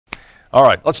All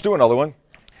right, let's do another one.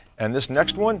 And this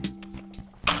next one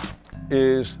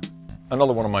is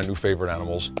another one of my new favorite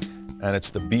animals, and it's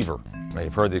the beaver. Now,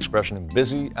 you've heard the expression,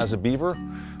 busy as a beaver.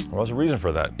 Well, there's a reason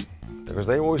for that, because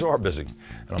they always are busy.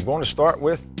 And I'm going to start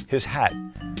with his hat.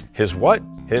 His what?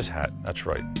 His hat, that's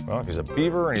right. Well, if he's a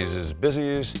beaver and he's as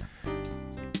busy as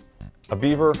a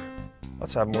beaver,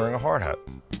 let's have him wearing a hard hat,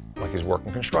 like he's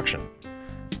working construction.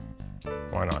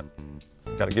 Why not?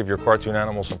 You gotta give your cartoon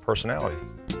animal some personality.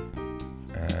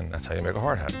 And that's how you make a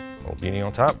hard hat. A little beanie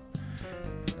on top,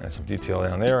 and some detail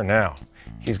down there. Now,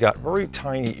 he's got very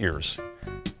tiny ears.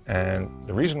 And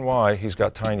the reason why he's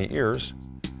got tiny ears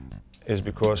is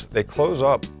because they close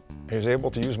up. He's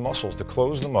able to use muscles to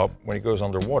close them up when he goes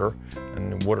underwater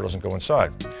and the water doesn't go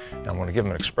inside. Now I'm going to give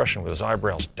him an expression with his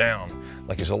eyebrows down,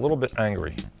 like he's a little bit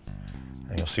angry.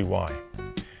 And you'll see why.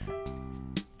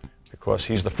 Because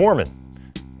he's the foreman,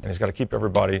 and he's got to keep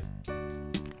everybody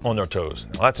on their toes.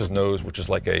 Now that's his nose, which is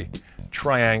like a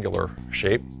triangular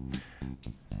shape.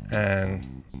 And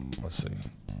let's see.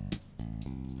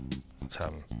 Let's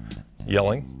have him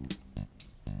yelling.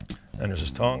 And there's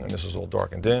his tongue, and this is all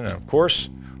darkened in. And of course,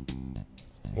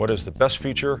 what is the best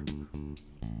feature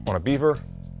on a beaver?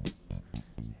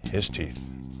 His teeth.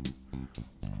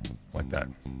 Like that.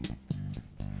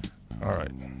 All right,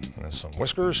 and then some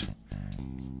whiskers.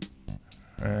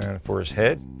 And for his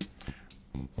head,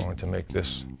 I'm going to make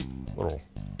this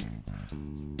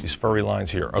these furry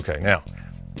lines here. Okay, now,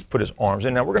 put his arms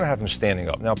in. Now we're gonna have him standing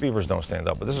up. Now beavers don't stand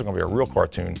up, but this is gonna be a real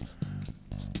cartoon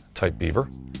type beaver.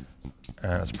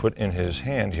 And let's put in his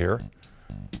hand here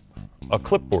a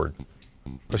clipboard,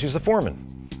 because he's the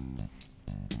foreman.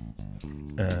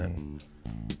 And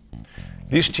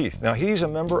these teeth. Now he's a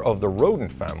member of the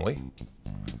rodent family,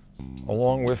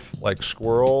 along with like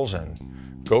squirrels and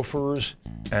gophers.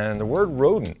 And the word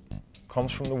rodent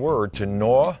comes from the word to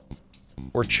gnaw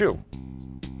or chew,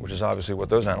 which is obviously what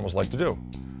those animals like to do.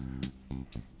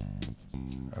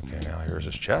 Okay, now here's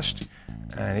his chest.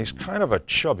 And he's kind of a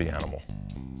chubby animal.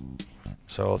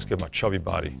 So let's give him a chubby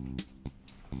body,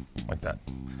 like that.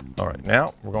 All right, now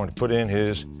we're going to put in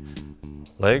his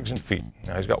legs and feet.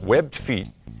 Now he's got webbed feet,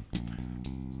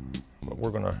 but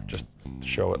we're gonna just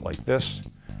show it like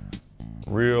this,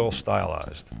 real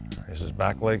stylized. Here's his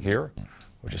back leg here,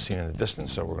 which is seen in the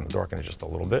distance, so we're gonna darken it just a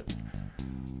little bit.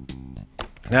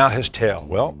 Now his tail.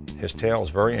 Well, his tail is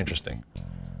very interesting.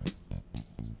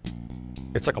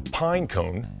 It's like a pine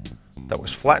cone that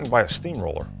was flattened by a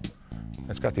steamroller.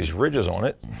 It's got these ridges on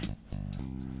it,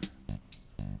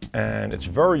 and it's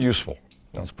very useful.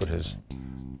 Now let's put his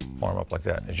arm up like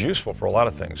that. It's useful for a lot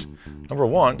of things. Number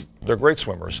one, they're great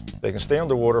swimmers. They can stay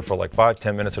underwater for like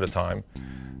 5–10 minutes at a time,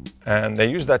 and they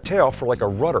use that tail for like a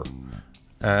rudder.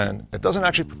 And it doesn't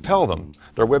actually propel them.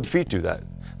 Their webbed feet do that.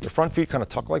 Their front feet kind of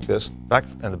tuck like this,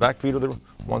 and the back feet are the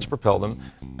ones that propel them,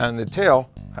 and the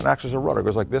tail acts as a rudder,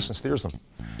 goes like this and steers them.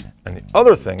 And the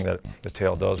other thing that the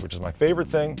tail does, which is my favorite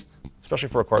thing, especially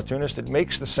for a cartoonist, it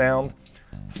makes the sound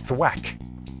thwack.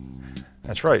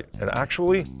 That's right, it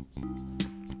actually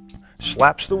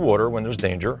slaps the water when there's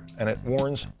danger, and it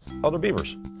warns other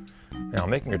beavers. Now I'm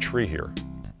making a tree here.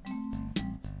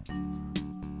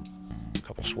 A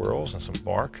couple swirls and some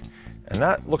bark, and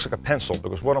that looks like a pencil,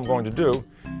 because what I'm going to do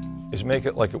is make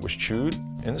it like it was chewed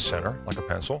in the center, like a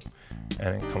pencil,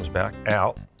 and it comes back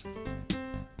out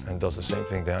and does the same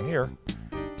thing down here.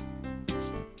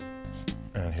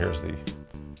 And here's the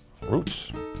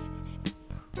roots,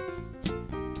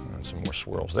 and some more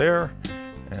swirls there,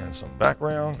 and some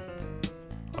background.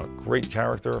 A great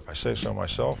character, if I say so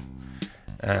myself.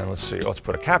 And let's see, let's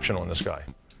put a caption on this guy.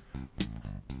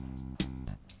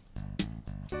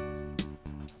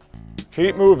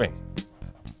 Keep moving.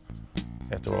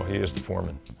 After all, he is the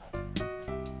foreman.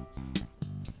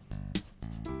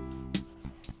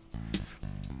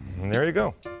 And there you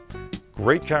go.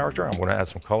 Great character. I'm going to add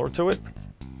some color to it.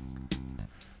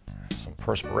 Some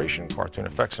perspiration, cartoon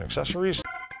effects and accessories.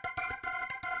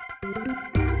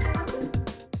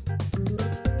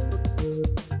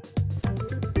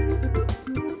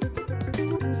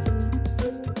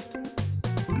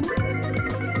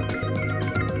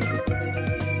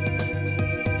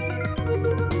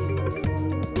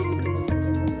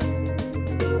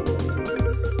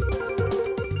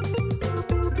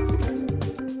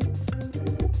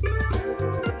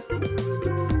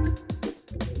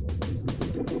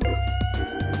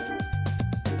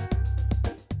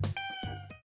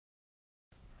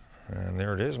 And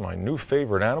there it is, my new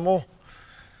favorite animal,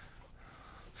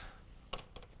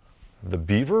 the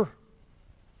beaver,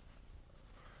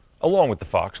 along with the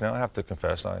fox. Now I have to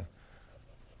confess,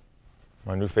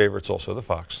 my new favorite's also the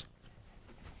fox.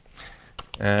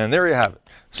 And there you have it.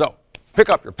 So Pick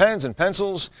up your pens and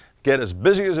pencils, get as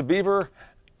busy as a beaver,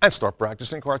 and start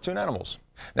practicing cartoon animals.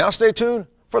 Now stay tuned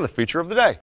for the feature of the day.